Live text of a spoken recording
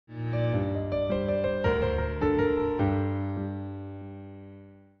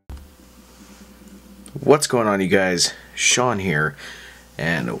What's going on, you guys? Sean here,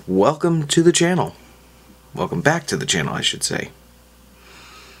 and welcome to the channel. Welcome back to the channel, I should say.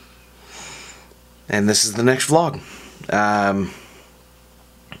 And this is the next vlog.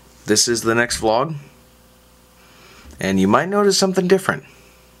 This is the next vlog, and you might notice something different.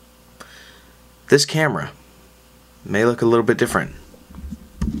 This camera may look a little bit different.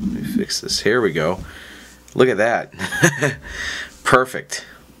 Let me fix this. Here we go. Look at that. Perfect.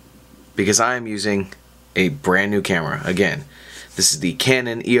 Because I am using a brand new camera. Again, this is the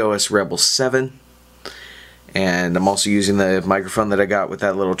Canon EOS Rebel 7, and I'm also using the microphone that I got with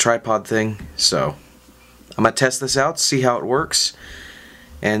that little tripod thing. So I'm gonna test this out, see how it works,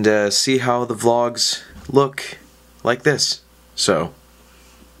 and see how the vlogs look like this. So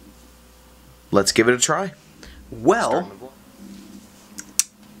let's give it a try. Well,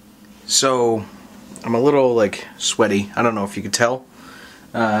 so I'm a little like sweaty. I don't know if you could tell.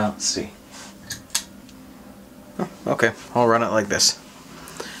 Let's see. Oh, okay, I'll run it like this.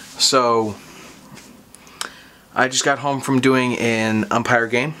 So I just got home from doing an umpire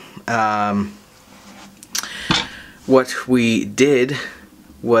game. What we did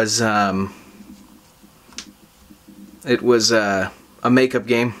was it was a makeup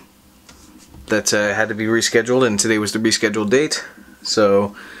game that had to be rescheduled, and today was the rescheduled date,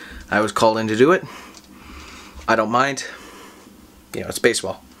 so I was called in to do it. I don't mind. You know, it's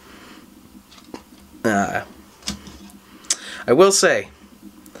baseball. I will say,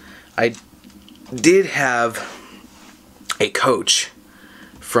 I did have a coach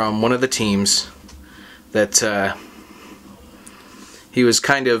from one of the teams that he was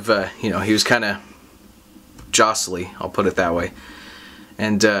kind of, you know, he was kind of jostly, I'll put it that way.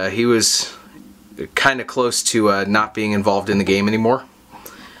 And he was kind of close to not being involved in the game anymore.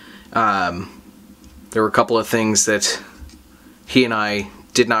 There were a couple of things that he and I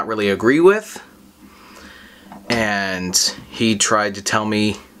did not really agree with, and he tried to tell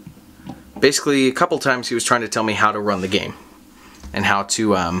me, basically a couple times he was trying to tell me how to run the game and how to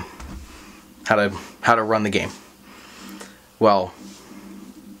run the game. Well,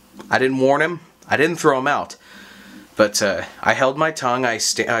 I didn't warn him, I didn't throw him out, but I held my tongue, I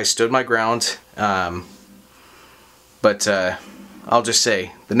stood my ground, but I'll just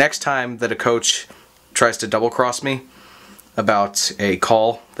say, the next time that a coach tries to double cross me about a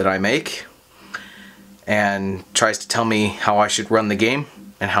call that I make and tries to tell me how I should run the game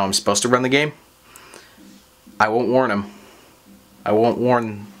and how I'm supposed to run the game, I won't warn him. I won't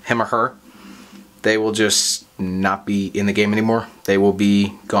warn him or her. They will just not be in the game anymore. They will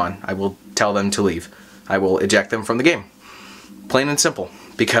be gone. I will tell them to leave. I will eject them from the game. Plain and simple.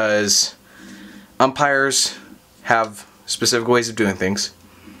 Because umpires have specific ways of doing things,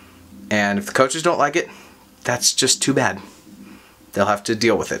 and if the coaches don't like it, that's just too bad. They'll have to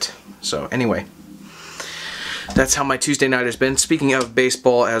deal with it. So anyway, that's how my Tuesday night has been. Speaking of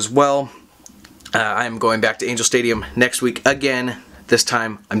baseball as well, I'm going back to Angel Stadium next week again. This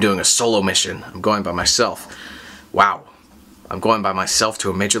time I'm doing a solo mission. I'm going by myself. Wow, I'm going by myself to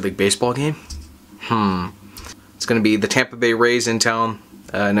a Major League Baseball game? It's going to be the Tampa Bay Rays in town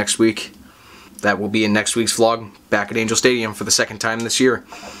next week. That will be in next week's vlog, back at Angel Stadium for the second time this year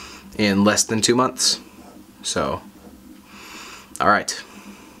in less than 2 months. So, alright.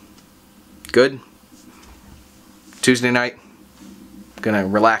 Good. Tuesday night, gonna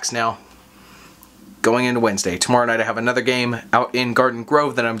relax now. Going into Wednesday. Tomorrow night I have another game out in Garden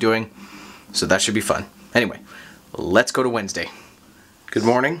Grove that I'm doing, so that should be fun. Anyway, let's go to Wednesday. Good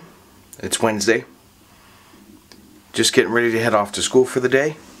morning. It's Wednesday. Just getting ready to head off to school for the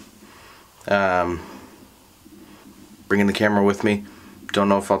day. Bringing the camera with me. Don't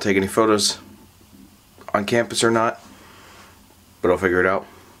know if I'll take any photos on campus or not, but I'll figure it out.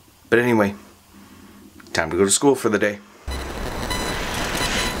 But anyway, time to go to school for the day.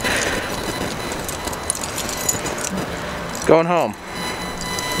 Going home.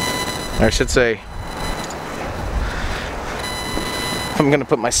 Or I should say, I'm gonna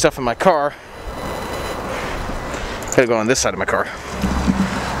put my stuff in my car. Gotta go on this side of my car.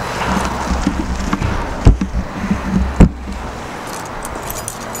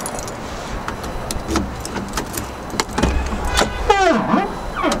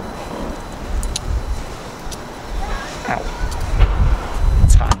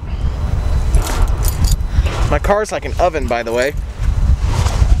 My car's like an oven, by the way.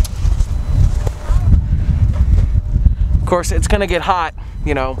 Of course, it's gonna get hot,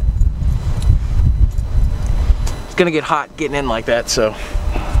 you know. It's gonna get hot getting in like that, so.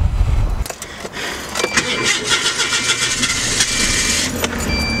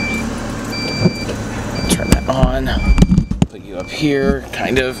 Turn that on. Put you up here,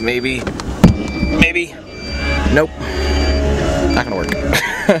 kind of, maybe. Maybe. Nope. Not gonna work.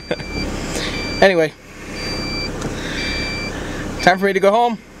 Anyway. Time for me to go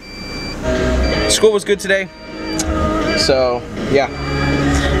home. School was good today. So, yeah.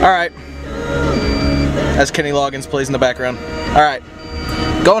 Alright. As Kenny Loggins plays in the background. Alright.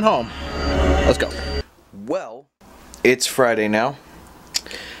 Going home. Let's go. Well, it's Friday now.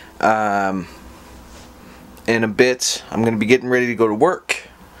 In a bit, I'm going to be getting ready to go to work.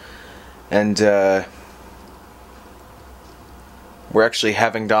 And, we're actually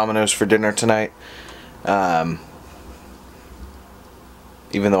having Domino's for dinner tonight.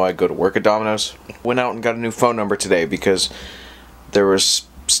 Even though I go to work at Domino's. Went out and got a new phone number today because there was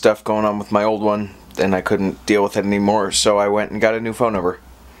stuff going on with my old one and I couldn't deal with it anymore, so I went and got a new phone number.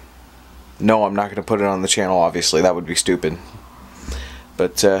 No, I'm not going to put it on the channel, obviously. That would be stupid.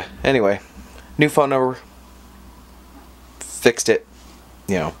 But, anyway. New phone number. Fixed it.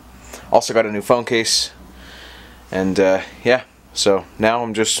 You know. Also got a new phone case. And, yeah. So, now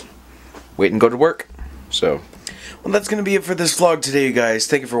I'm just waiting to go to work. So... well, that's going to be it for this vlog today, you guys.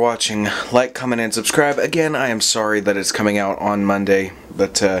 Thank you for watching. Like, comment, and subscribe. Again, I am sorry that it's coming out on Monday,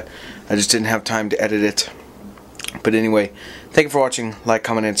 but I just didn't have time to edit it. But anyway, thank you for watching. Like,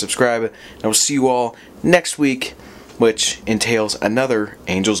 comment, and subscribe. And I will see you all next week, which entails another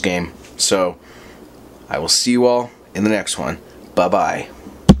Angels game. So, I will see you all in the next one. Bye-bye.